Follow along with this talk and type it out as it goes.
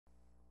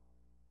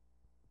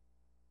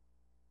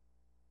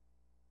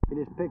He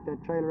just picked that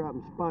trailer up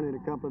and spun it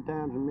a couple of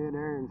times in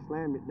midair and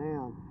slammed it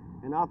down.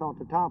 And I thought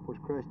the top was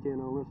crushed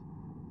in on us.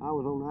 I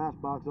was on the ice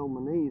box on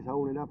my knees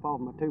holding it up off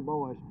my two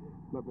boys.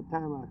 But by the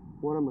time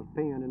one of them was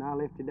pinned and I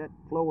lifted that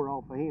floor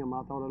off of him,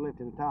 I thought I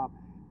lifted the top.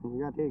 When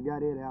we got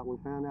it out,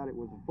 we found out it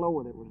was the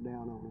floor that was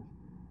down on us.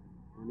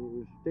 And it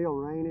was still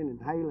raining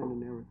and hailing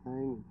and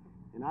everything.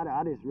 And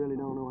I just really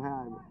don't know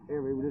how it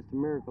was just a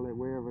miracle that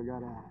we ever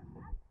got out.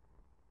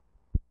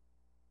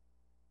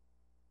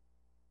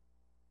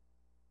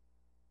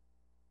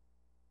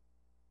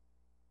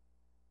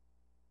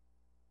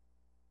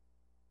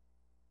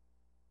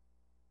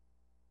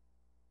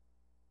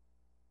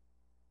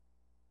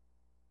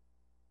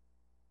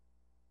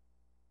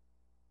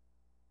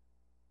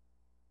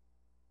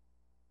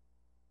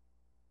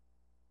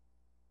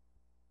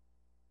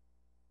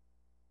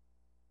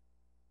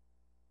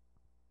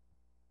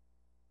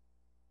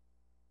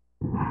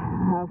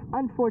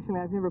 Unfortunately,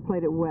 I've never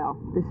played it well.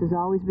 This has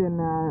always been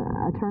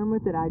a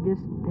tournament that I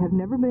just have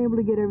never been able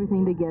to get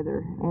everything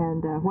together.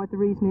 And what the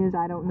reason is,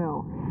 I don't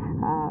know.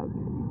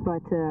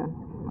 But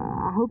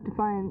I hope to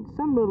find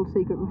some little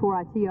secret before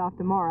I tee off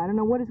tomorrow. I don't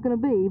know what it's going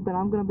to be, but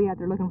I'm going to be out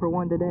there looking for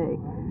one today.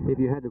 If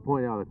you had to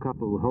point out a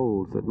couple of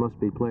holes that must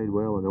be played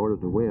well in order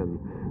to win,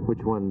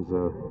 which ones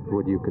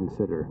would you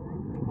consider?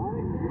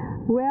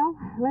 Well,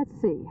 let's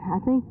see. I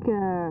think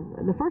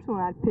the first one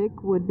I'd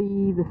pick would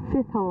be the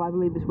 5th hole, I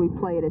believe, as we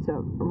play it. It's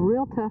a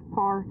real tough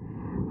par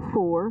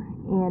 4,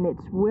 and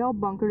it's well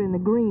bunkered, and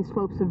the green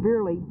slopes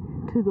severely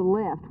to the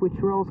left, which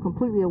rolls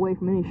completely away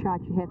from any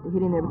shot you have to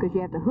hit in there because you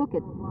have to hook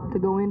it to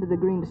go into the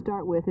green to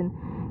start with. And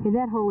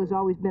that hole has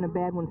always been a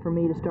bad one for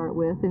me to start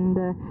with, and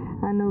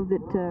I know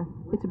that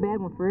it's a bad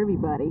one for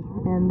everybody.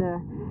 And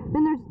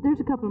then there's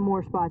a couple of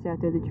more spots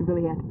out there that you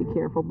really have to be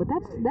careful, but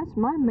that's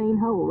my main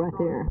hole right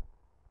there.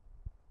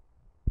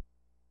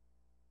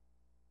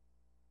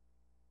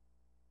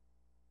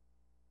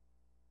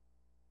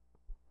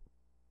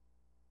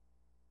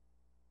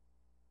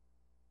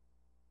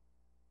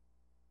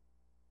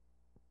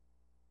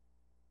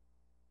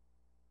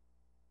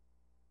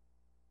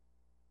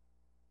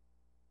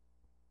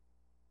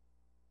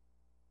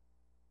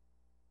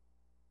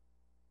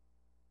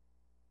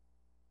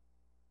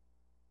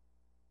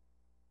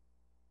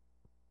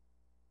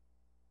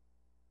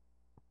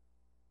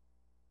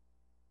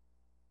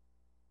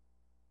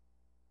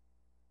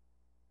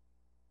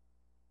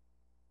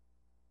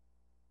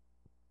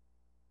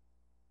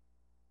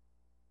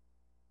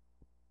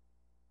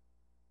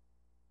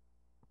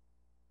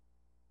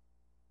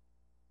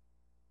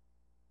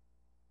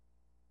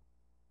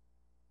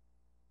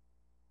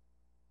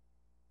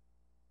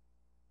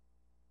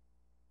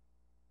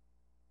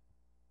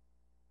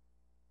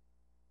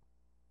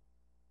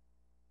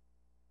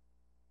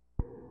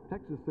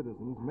 Texas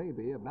citizens may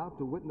be about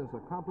to witness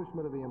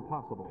accomplishment of the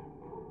impossible,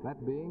 that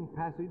being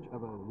passage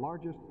of the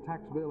largest tax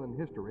bill in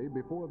history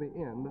before the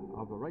end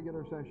of the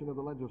regular session of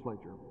the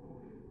legislature.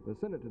 The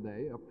Senate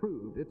today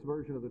approved its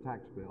version of the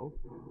tax bill,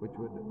 which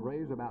would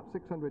raise about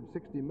 $660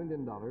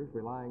 million,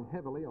 relying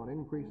heavily on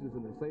increases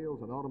in the sales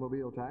and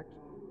automobile tax,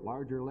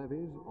 larger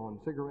levies on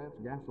cigarettes,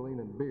 gasoline,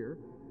 and beer,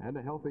 and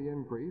a healthy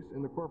increase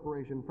in the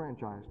corporation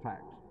franchise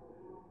tax.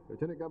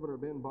 Lieutenant Governor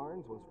Ben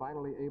Barnes was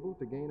finally able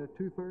to gain a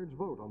 2/3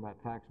 vote on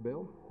that tax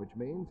bill, which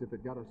means if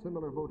it got a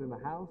similar vote in the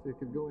House, it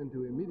could go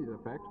into immediate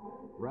effect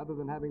rather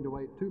than having to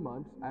wait 2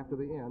 months after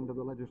the end of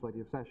the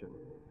legislative session.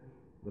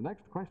 The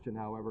next question,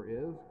 however,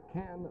 is,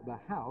 can the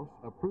House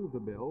approve the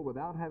bill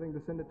without having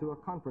to send it to a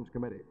conference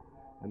committee?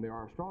 And there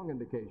are strong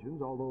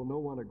indications, although no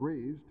one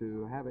agrees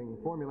to having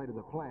formulated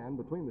a plan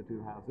between the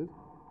two houses,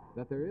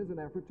 that there is an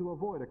effort to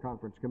avoid a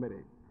conference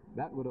committee.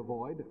 That would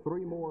avoid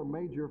 3 more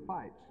major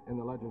fights in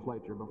the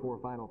legislature before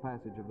final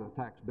passage of the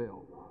tax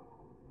bill.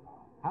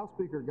 House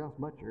Speaker Gus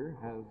Mutcher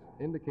has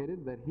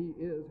indicated that he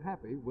is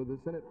happy with the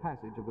Senate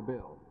passage of the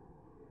bill.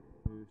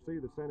 To see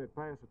the Senate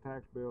pass the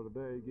tax bill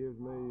today gives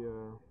me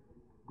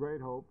great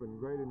hope and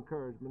great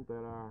encouragement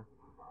that our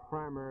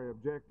primary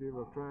objective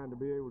of trying to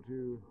be able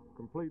to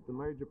complete the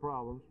major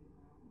problems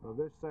of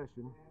this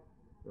session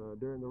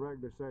during the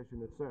regular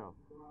session itself.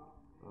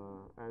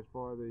 As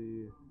for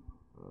the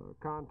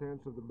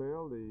contents of the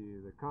bill,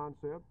 the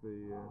concept,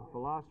 the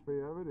philosophy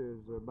of it is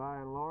by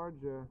and large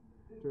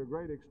to a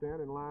great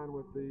extent in line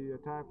with the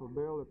type of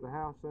bill that the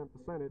House sent the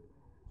Senate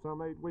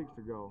some 8 weeks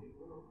ago.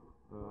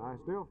 I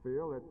still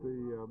feel that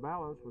the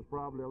balance was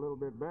probably a little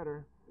bit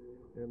better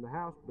in the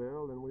House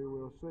bill than we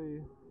will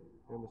see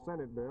in the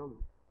Senate bill.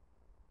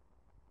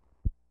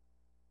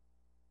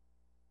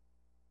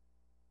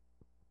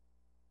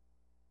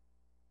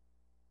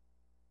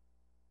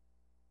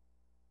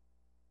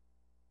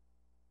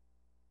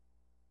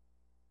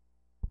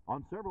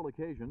 On several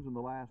occasions in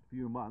the last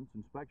few months,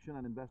 inspection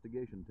and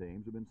investigation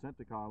teams have been sent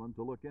to Garland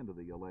to look into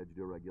the alleged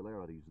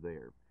irregularities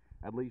there.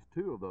 At least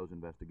 2 of those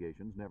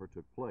investigations never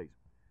took place.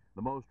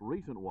 The most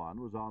recent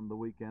one was on the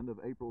weekend of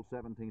April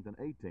 17th and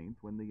 18th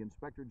when the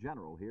Inspector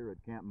General here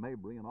at Camp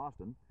Mabry in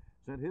Austin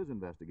sent his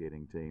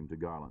investigating team to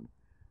Garland.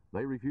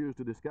 They refused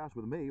to discuss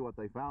with me what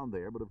they found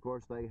there, but of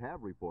course they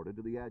have reported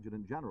to the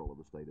Adjutant General of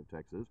the state of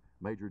Texas,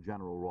 Major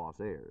General Ross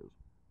Ayers.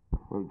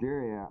 Well,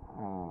 Jerry,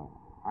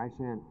 I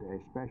sent a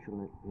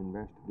special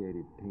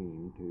investigative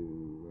team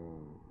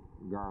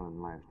to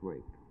Garland last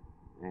week,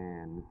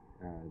 and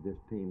this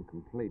team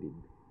completed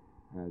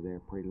their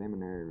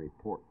preliminary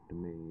report to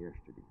me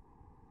yesterday,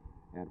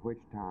 at which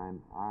time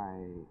I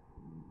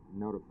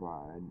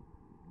notified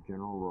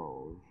General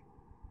Rose,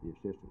 the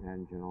Assistant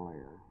Adjutant General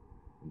Air,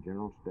 and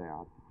General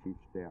Stout, the Chief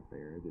Staff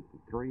Air, that the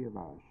three of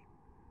us,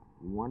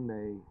 one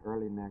day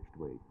early next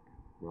week,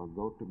 will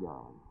go to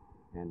Garland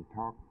and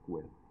talk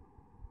with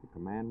the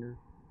commander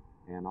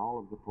and all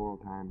of the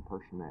full-time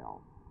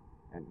personnel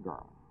at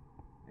Garland.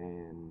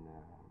 And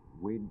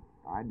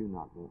I do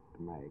not want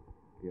to make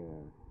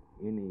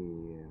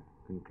any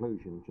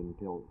conclusions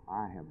until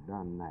I have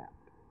done that.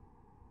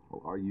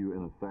 Well, are you,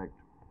 in effect,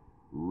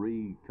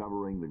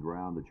 recovering the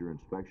ground that your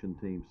inspection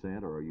team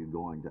sent, or are you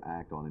going to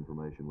act on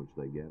information which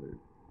they gathered?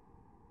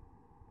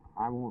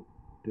 I want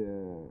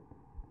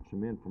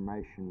some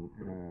information.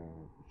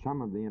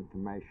 Some of the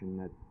information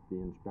that the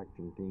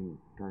inspection team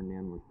turned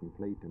in was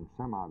complete, and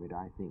some of it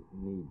I think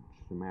needs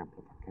some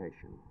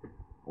amplification,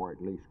 or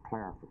at least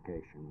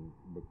clarification,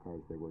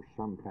 because there were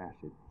some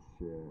facets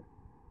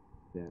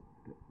that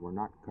were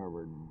not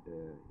covered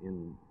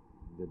in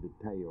the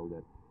detail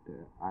that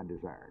I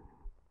desired.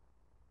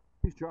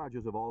 These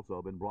charges have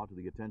also been brought to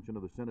the attention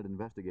of the Senate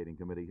Investigating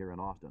Committee here in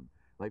Austin.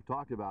 They've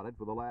talked about it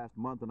for the last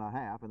month and a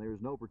half, and there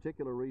is no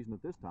particular reason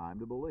at this time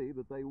to believe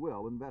that they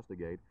will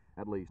investigate,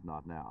 at least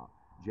not now.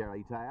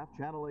 Jerry Taft,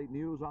 Channel 8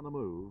 News on the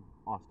Move,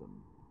 Austin.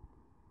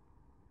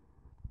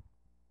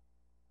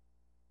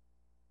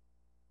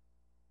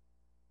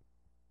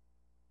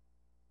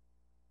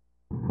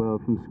 Well,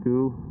 from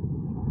school,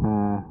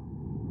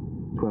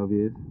 12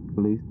 years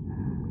at least.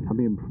 I've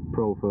been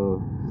pro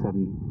for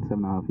seven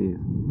and a half years.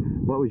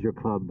 What was your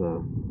club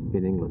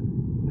in England?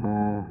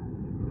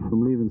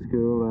 From leaving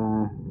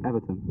school,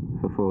 Everton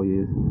for 4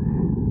 years,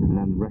 and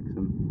then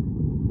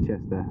Wrexham,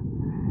 Chester,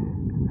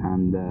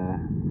 and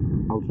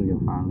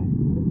Altrincham finally.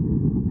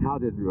 How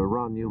did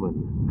Ron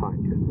Newman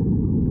find you?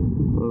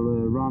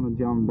 Well, Ron and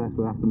John Best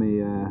were after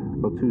me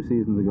about 2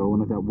 seasons ago when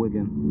I was at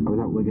Wigan. I was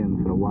at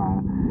Wigan for a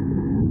while,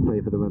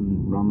 played for them,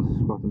 and Ron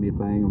spotted me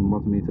playing and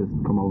wanted me to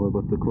come over,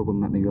 but the club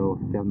wouldn't let me go.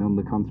 They had me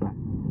under contract,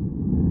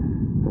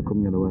 so I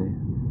couldn't get away.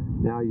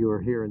 Now you are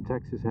here in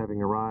Texas,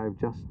 having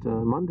arrived just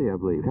Monday, I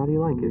believe. How do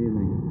you like it?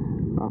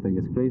 Evening. I think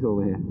it's great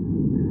over here.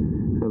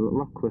 It's a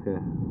lot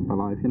quicker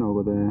life, you know,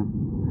 but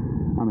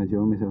I'm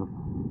enjoying myself.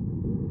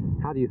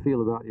 How do you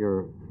feel about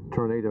your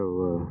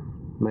tornado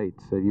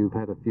mates? You've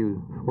had a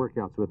few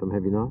workouts with them,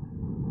 have you not?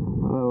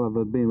 Well,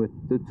 I've been with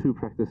the 2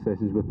 practice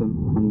sessions with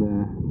them,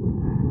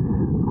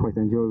 and quite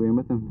enjoy being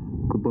with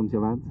them. Good bunch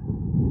of lads.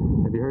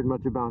 Have you heard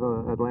much about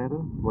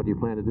Atlanta? What do you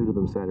plan to do to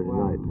them Saturday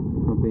night?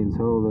 I've been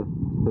told that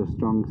they're a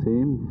strong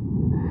team.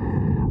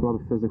 A lot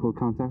of physical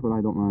contact, but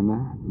I don't mind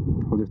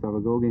that. I'll just have a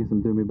go against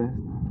them, do my best.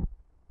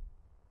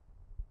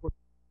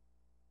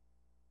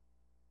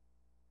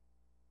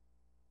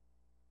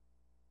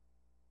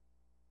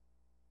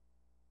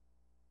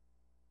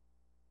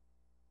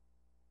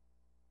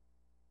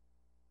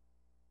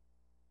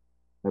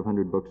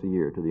 $500 a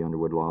year to the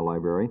Underwood Law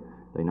Library.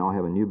 They now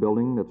have a new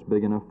building that's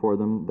big enough for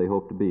them. They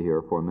hope to be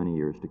here for many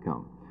years to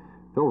come.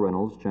 Phil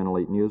Reynolds, Channel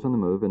 8 News on the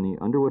Move in the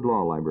Underwood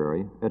Law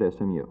Library at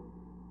SMU.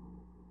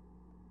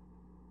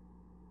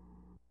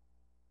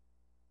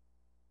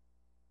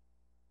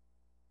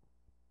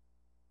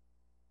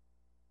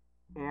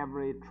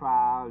 Every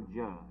trial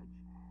judge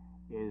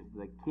is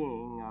the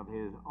king of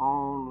his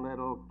own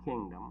little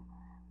kingdom,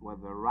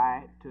 with the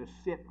right to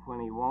sit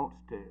when he wants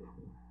to,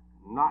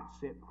 not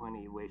sit when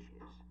he wishes,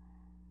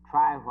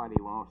 try what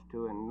he wants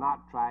to, and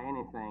not try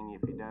anything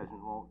if he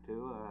doesn't want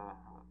to,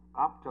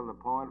 up to the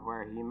point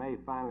where he may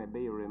finally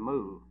be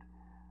removed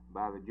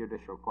by the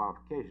Judicial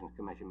Qualifications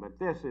Commission. But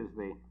this is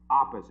the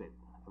opposite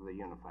of the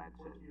unified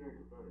system.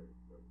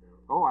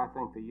 Oh, I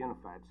think the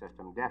unified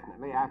system,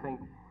 definitely. I think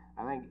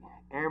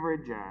every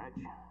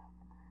judge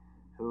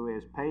who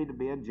is paid to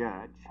be a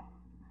judge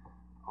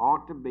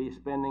ought to be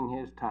spending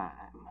his time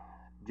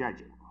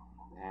judging.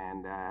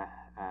 And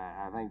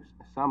I think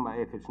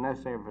somebody, if it's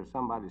necessary for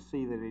somebody to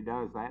see that he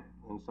does that,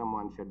 then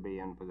someone should be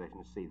in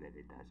position to see that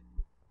he does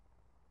it.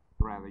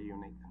 Rather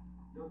unique.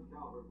 Judge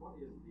Calvert, what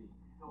is the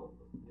health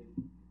of the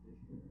nation's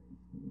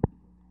judiciary?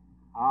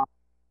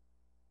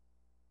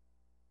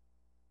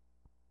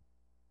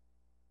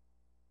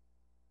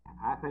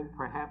 I think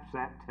perhaps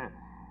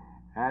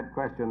that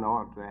question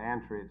ought to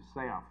answer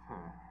itself.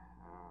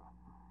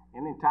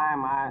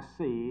 Anytime I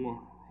see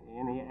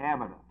any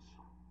evidence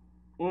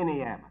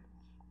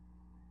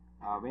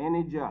of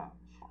any judge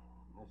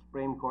in the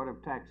Supreme Court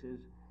of Texas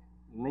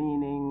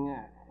leaning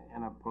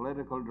in a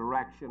political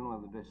direction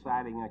with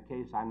deciding a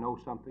case, I know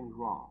something's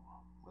wrong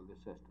with the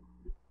system.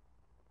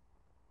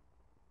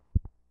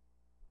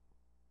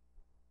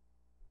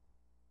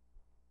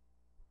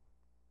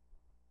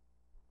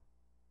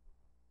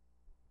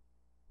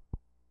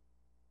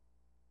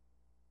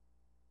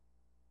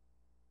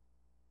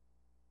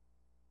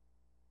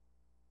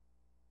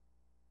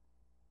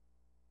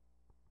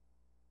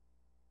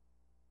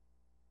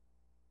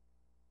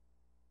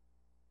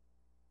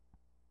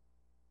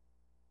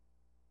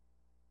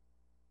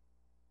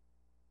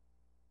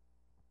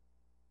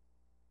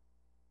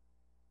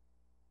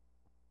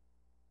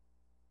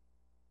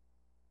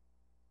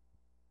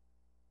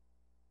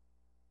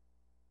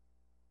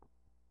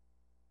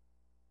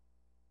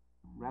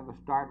 rather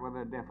start with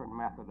a different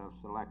method of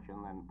selection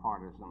than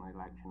partisan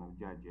election of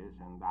judges,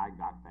 and I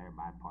got there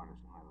by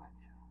partisan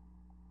election.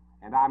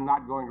 And I'm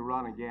not going to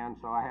run again,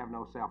 so I have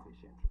no selfish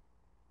interest.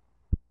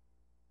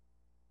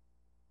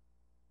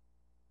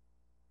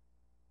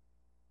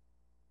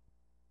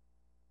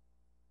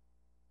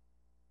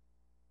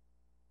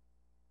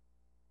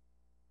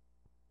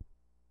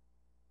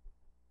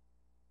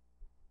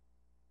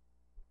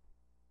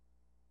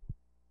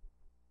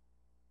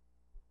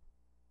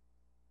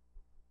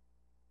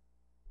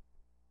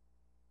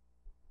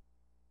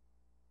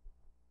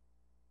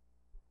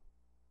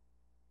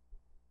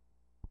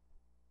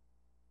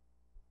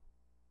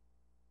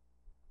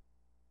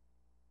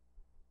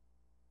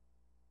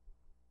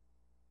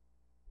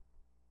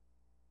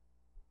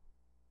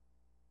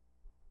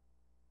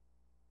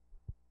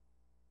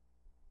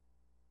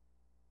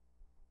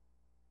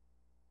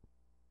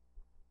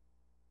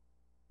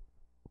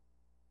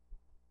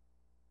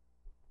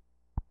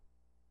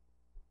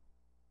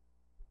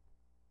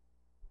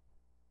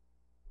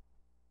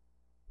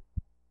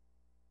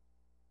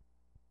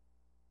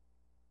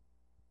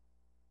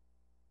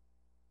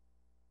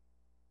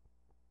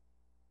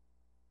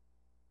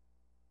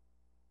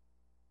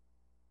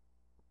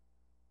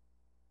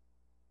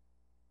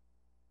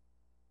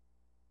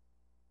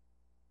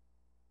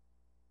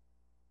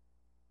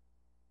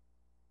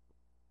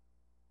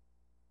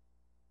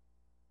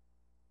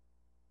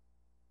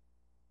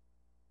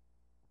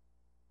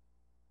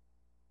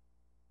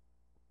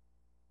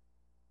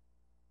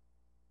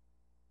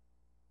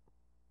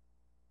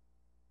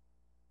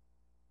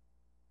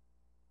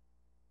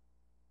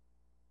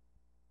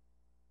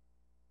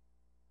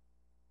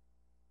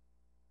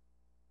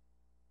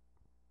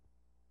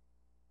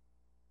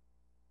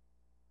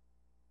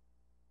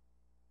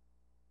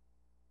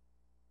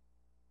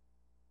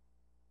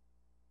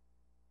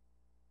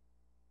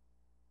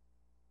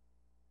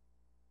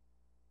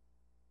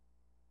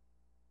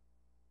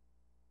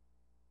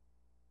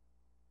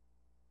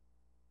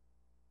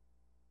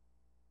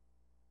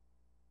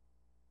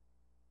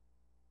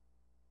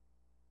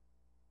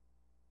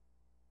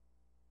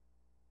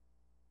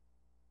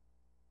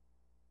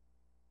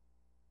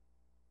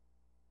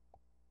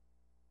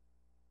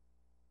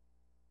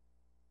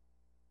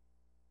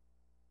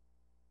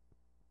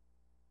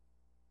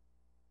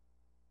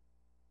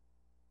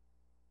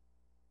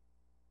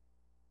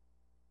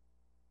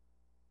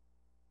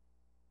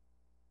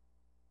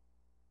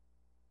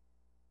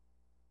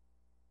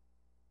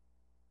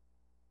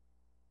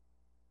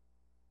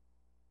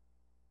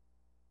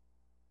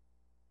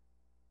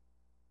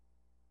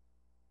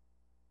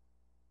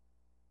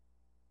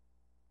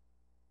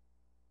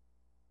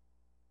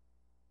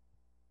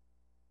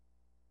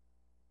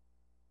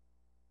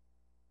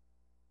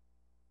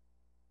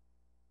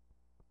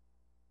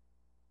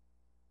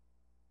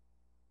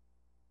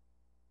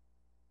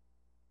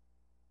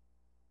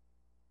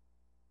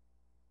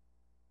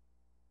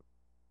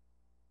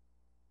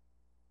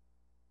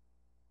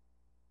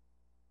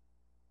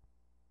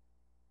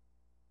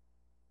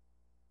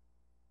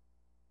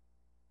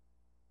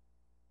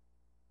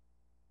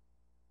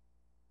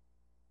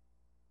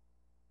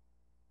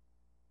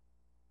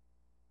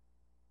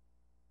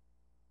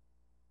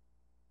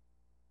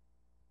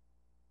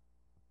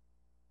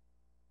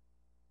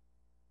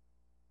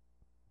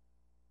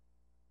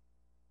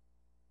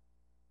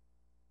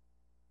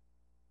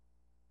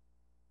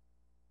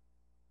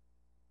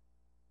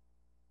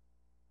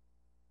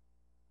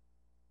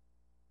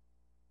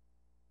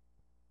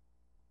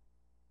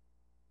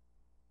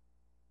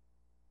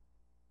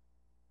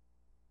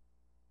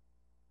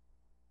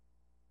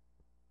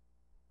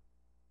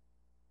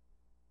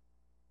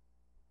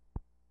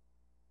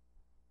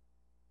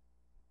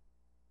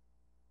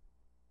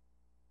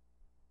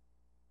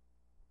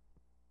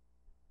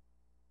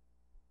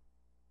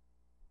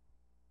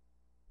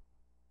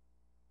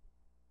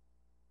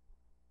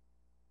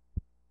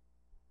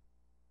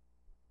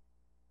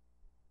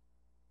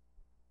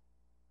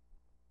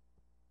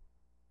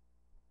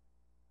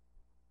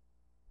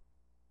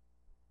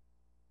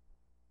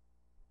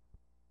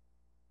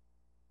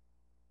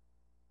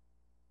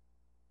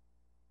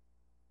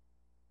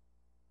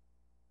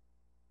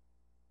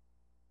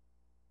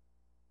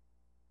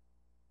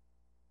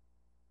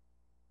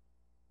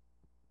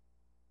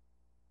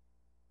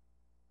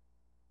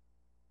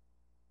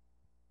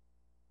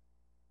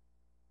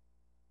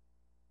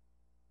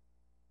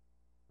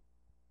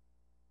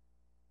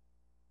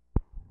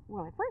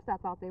 Well, at first I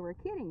thought they were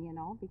kidding, you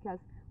know, because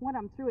one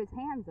of them threw his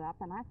hands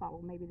up, and I thought,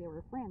 well, maybe they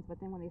were friends.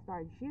 But then when they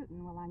started shooting,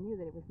 well, I knew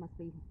that it must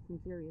be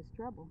some serious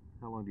trouble.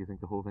 How long do you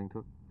think the whole thing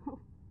took?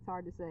 It's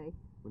hard to say.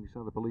 When you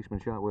saw the policeman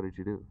shot, what did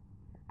you do?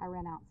 I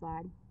ran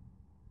outside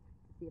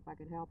to see if I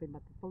could help him,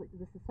 but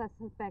the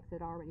suspects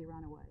had already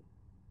run away.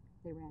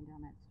 They ran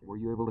down that street. Were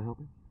you able to help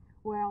him?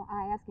 Well,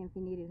 I asked him if he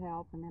needed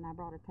help, and then I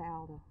brought a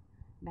towel to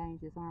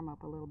bandage his arm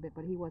up a little bit,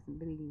 but he wasn't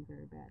bleeding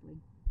very badly.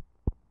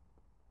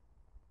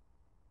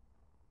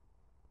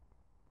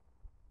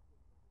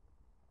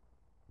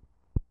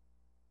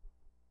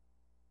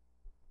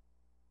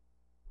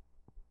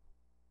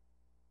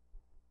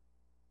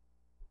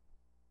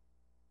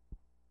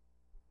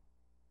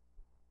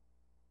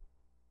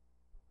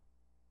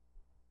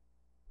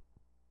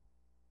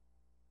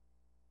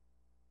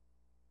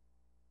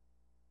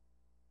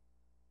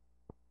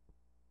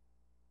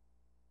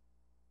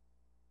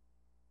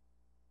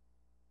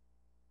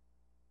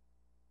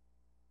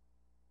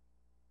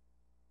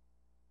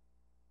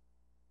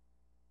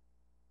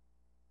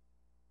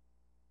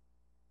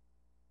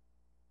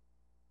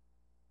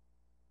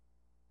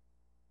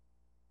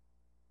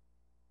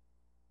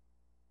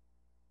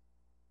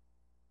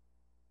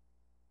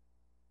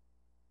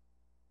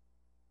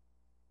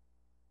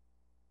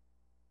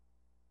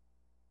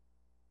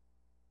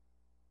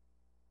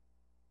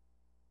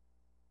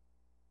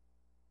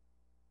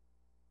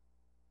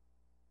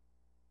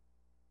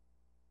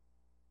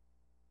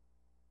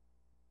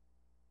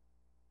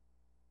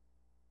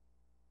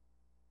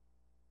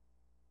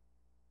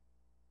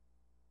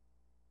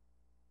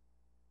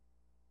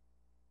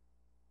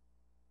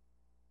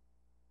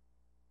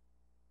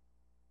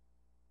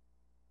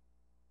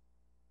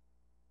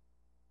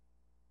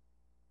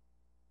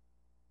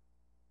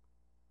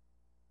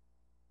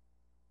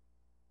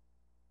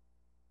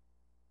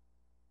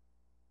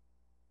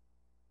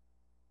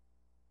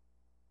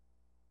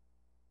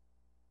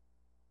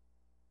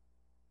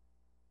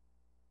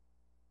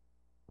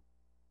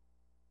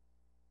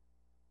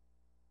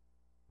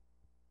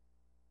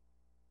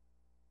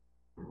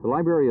 The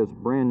library is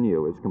brand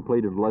new. It's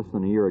completed less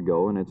than a year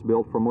ago, and it's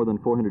built for more than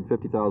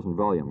 450,000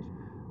 volumes.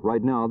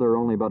 Right now, there are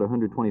only about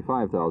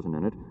 125,000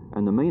 in it,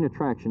 and the main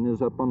attraction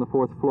is up on the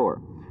 4th floor.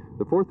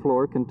 The 4th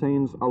floor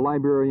contains a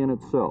library in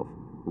itself.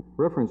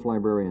 Reference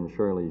librarian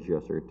Charlie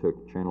Jesser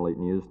took Channel 8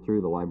 News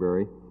through the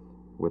library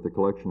with a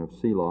collection of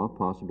sea law,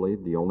 possibly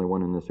the only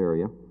one in this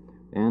area,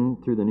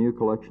 and through the new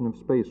collection of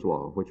space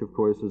law, which of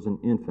course is an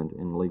infant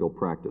in legal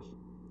practice.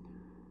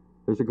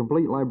 There's a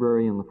complete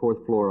library in the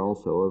 4th floor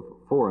also of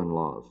foreign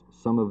laws,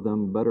 some of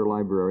them better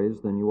libraries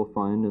than you will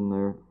find in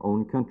their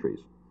own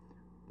countries.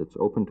 That's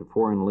open to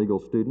foreign legal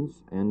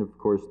students, and of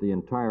course the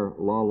entire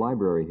law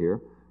library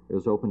here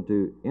is open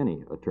to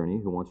any attorney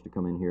who wants to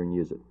come in here and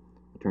use it.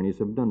 Attorneys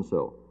have done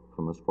so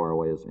from as far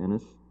away as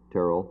Ennis,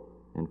 Terrell,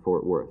 and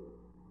Fort Worth.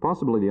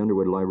 Possibly the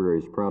Underwood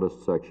Library's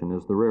proudest section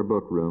is the rare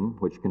book room,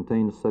 which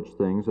contains such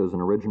things as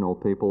an original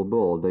papal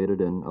bull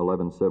dated in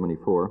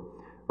 1174,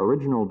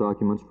 original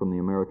documents from the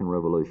American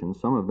Revolution,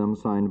 some of them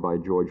signed by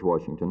George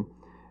Washington,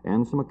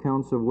 and some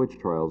accounts of witch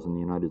trials in the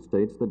United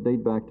States that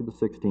date back to the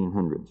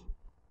 1600s.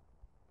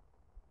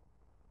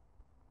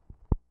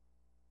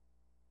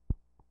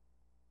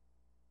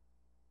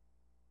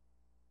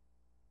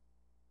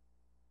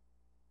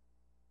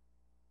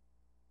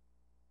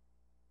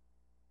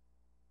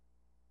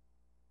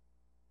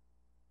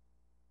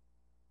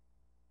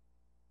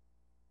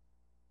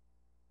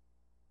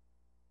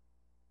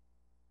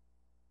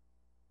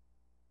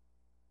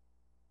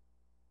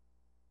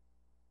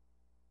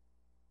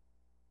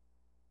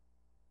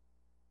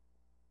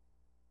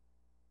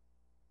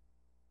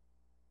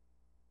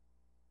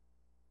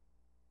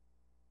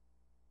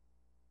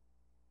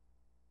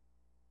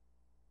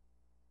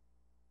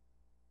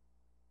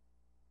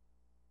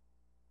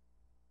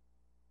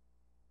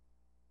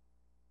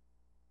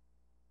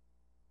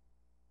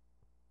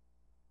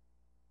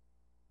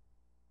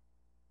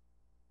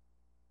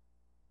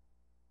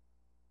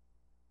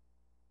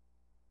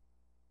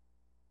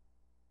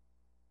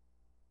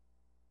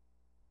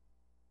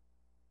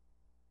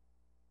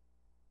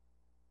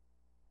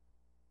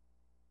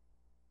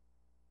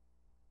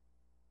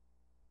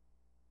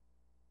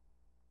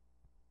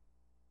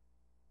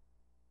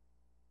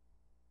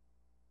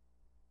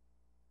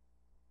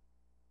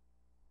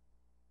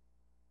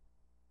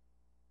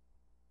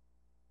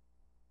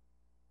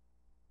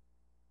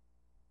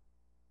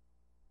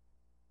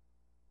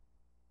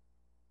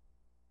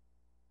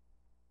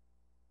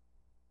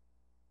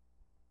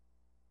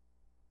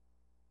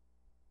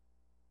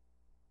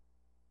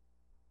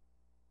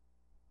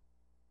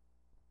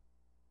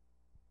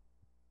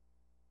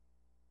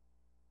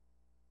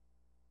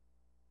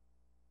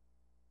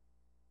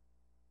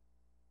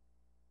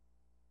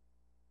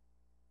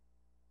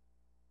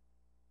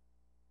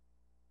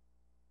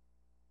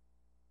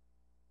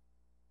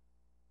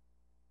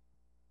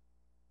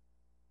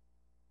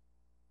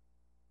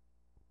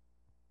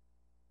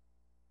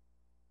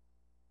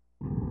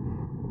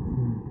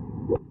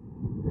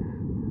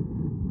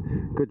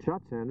 Good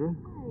shot, Sandra.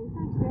 Hey,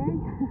 thanks, Jerry.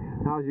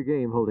 How's your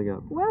game holding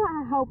up? Well,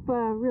 I hope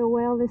real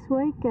well this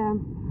week. A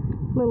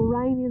little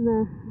rain in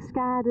the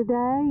sky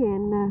today,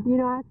 and you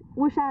know, I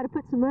wish I had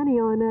put some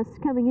money on us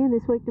coming in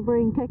this week to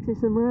bring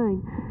Texas some rain.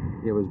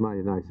 It was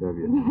mighty nice of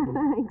you. Yeah,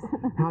 thanks.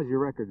 How's your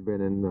record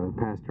been in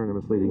past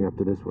tournaments leading up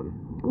to this one?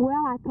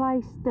 Well, I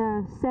placed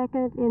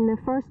second in the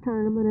first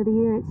tournament of the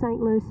year at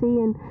St. Lucie,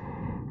 and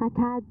I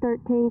tied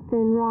 13th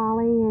in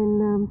Raleigh,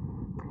 and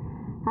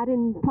I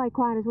didn't play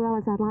quite as well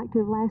as I'd like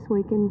to have last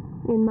week in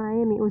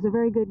Miami. It was a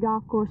very good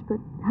golf course,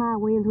 but high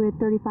winds. We had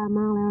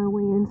 35-mile-an-hour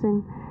winds, and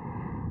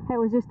that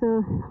was just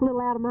a little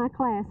out of my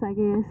class, I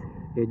guess.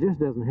 It just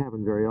doesn't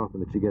happen very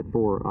often that you get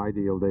 4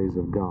 ideal days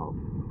of golf,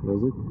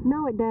 does it?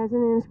 No, it doesn't,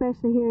 and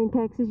especially here in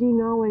Texas, you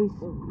can always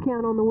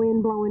count on the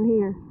wind blowing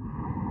here.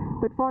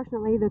 But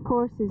fortunately, the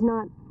course is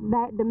not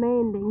that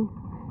demanding,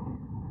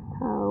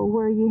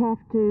 where you have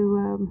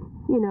to,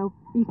 you know,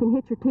 you can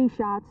hit your tee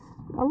shots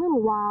a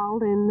little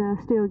wild and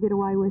still get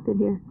away with it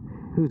here.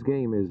 Whose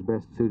game is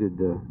best suited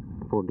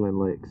for Glen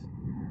Lakes?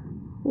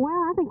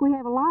 Well, I think we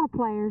have a lot of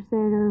players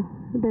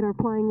that are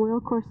playing well.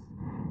 Of course,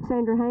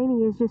 Sandra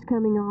Haynie is just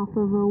coming off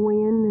of a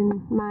win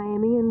in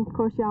Miami, and of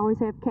course you always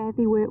have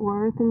Kathy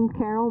Whitworth and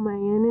Carol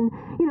Mann, and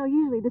you know,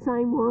 usually the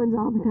same ones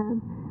all the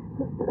time.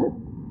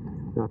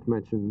 Not to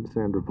mention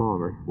Sandra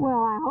Palmer. Well,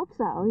 I hope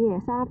so,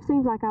 yes. It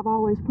seems like I've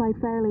always played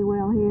fairly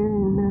well here,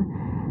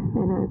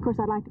 and of course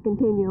I'd like to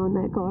continue on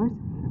that course.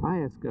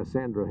 I asked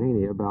Sandra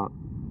Haynie about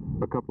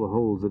a couple of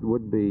holes that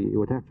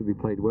would have to be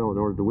played well in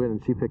order to win,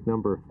 and she picked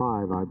number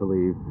 5, I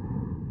believe.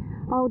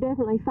 Oh,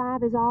 definitely.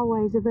 5 is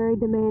always a very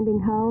demanding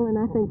hole, and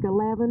I think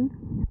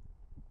 11.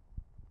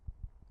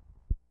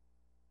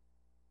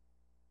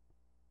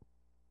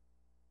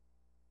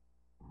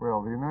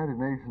 Well, the United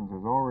Nations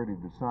has already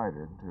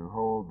decided to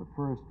hold the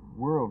first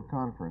world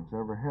conference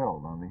ever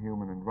held on the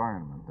human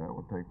environment. That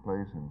will take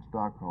place in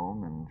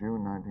Stockholm in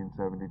June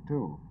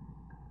 1972.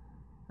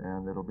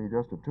 And it'll be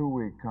just a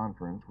 2-week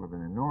conference with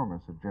an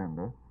enormous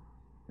agenda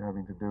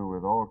having to do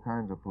with all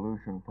kinds of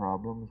pollution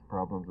problems,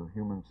 problems of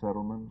human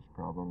settlements,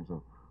 problems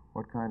of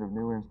what kind of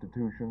new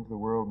institutions the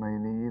world may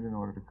need in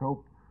order to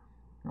cope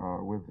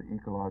with the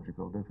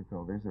ecological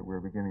difficulties that we're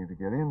beginning to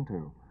get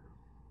into.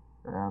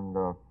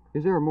 And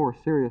is there a more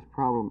serious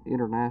problem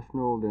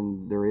international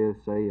than there is,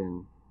 say,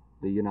 in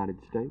the United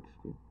States?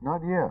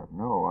 Not yet,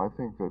 no. I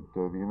think that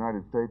the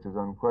United States is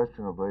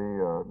unquestionably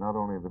not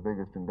only the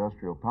biggest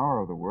industrial power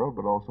of the world,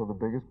 but also the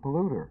biggest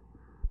polluter.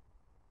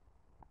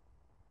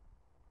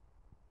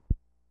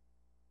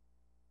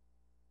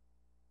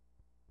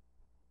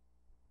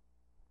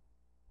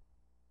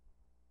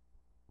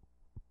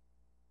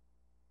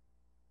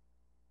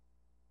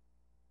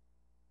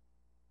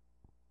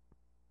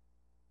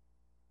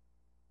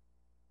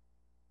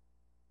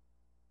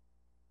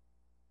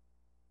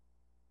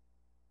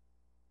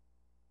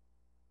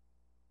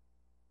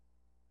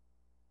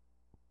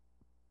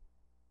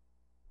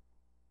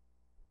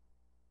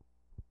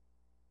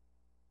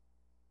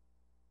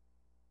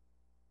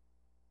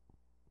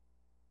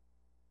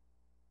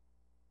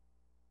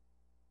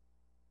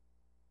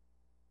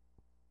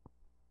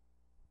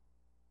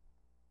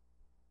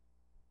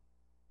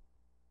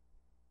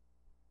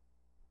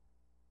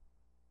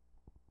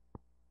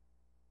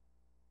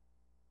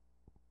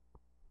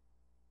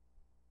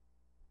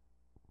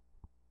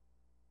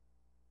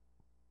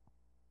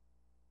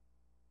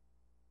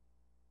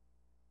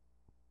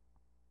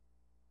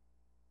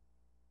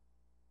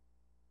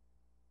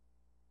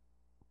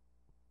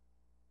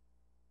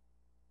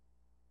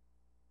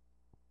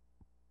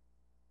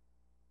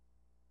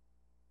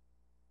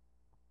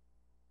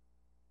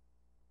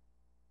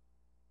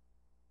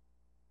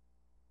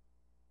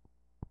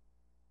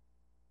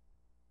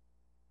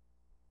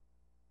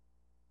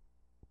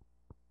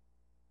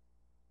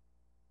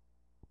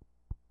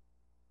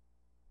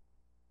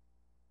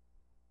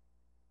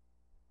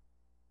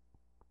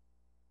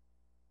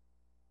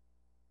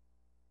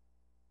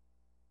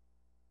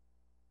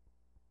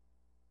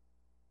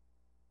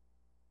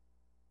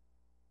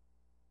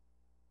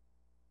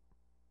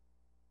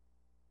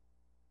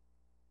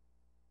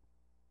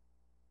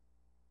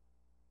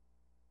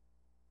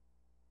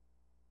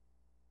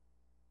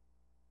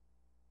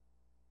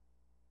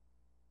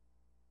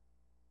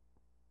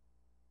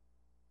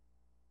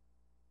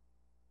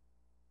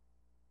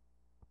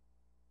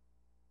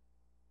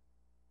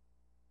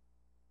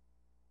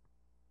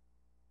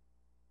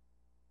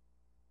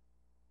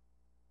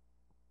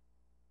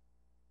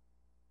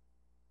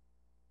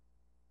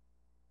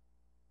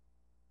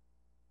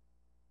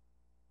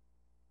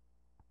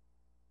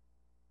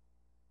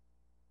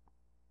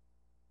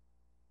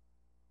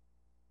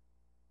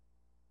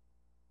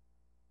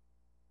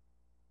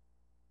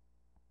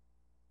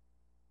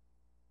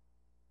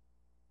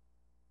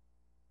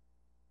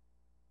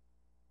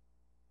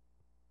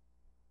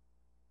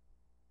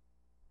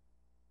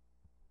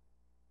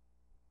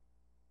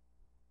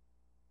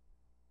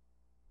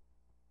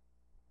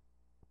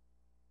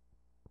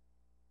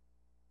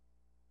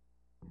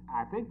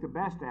 I think the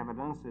best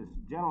evidence is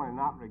generally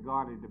not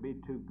regarded to be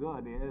too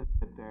good is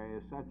that there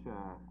is such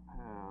a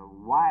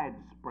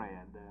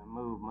widespread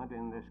movement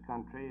in this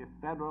country,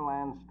 federal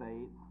and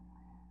state,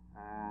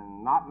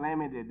 and not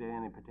limited to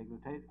any particular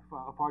state,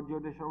 for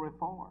judicial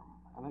reform.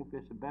 I think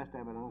this is the best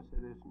evidence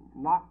that it's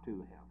not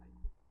too healthy.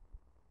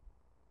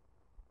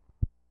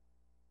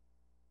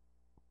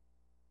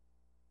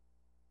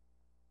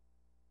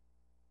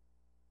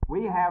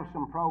 We have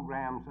some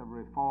programs of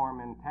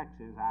reform in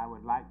Texas I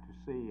would like to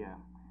see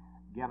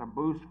get a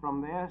boost from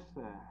this.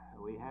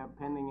 We have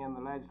pending in the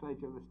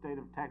legislature of the state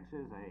of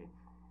Texas a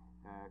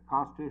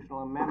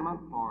constitutional amendment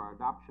for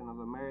adoption of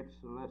the merit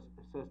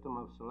system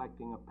of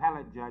selecting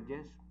appellate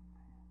judges,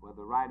 with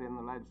the right in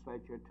the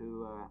legislature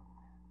to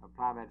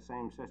apply that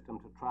same system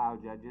to trial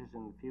judges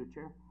in the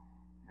future.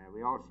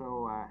 We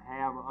also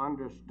have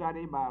under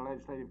study by a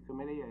legislative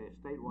committee a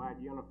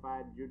statewide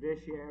unified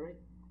judiciary.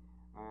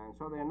 And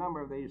so there are a number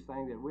of these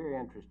things that we're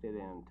interested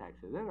in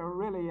Texas that are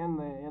really in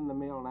the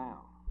mill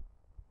now.